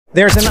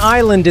There's an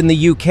island in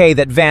the UK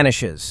that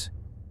vanishes,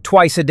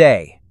 twice a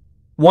day.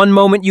 One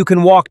moment you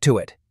can walk to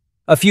it.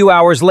 A few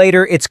hours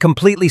later, it's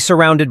completely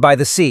surrounded by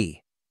the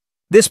sea.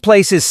 This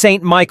place is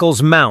St.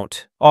 Michael's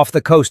Mount, off the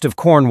coast of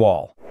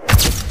Cornwall.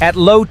 At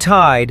low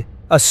tide,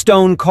 a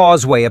stone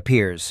causeway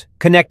appears,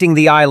 connecting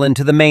the island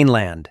to the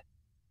mainland.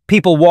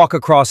 People walk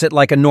across it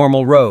like a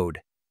normal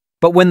road.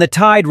 But when the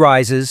tide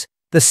rises,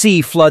 the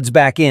sea floods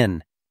back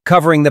in,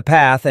 covering the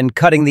path and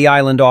cutting the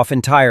island off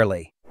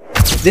entirely.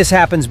 This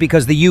happens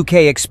because the UK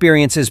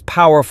experiences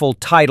powerful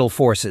tidal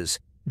forces,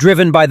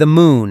 driven by the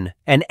moon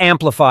and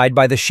amplified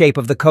by the shape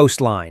of the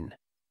coastline.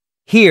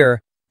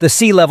 Here, the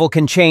sea level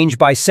can change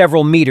by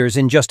several meters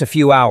in just a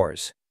few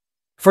hours.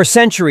 For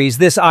centuries,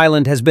 this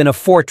island has been a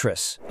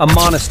fortress, a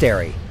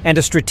monastery, and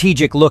a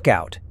strategic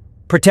lookout,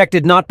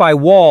 protected not by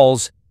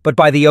walls, but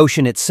by the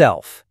ocean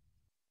itself.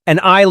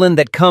 An island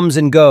that comes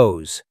and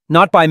goes,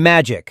 not by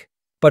magic,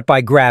 but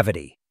by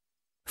gravity.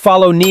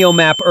 Follow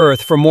NeoMap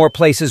Earth for more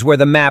places where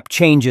the map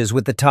changes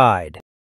with the tide.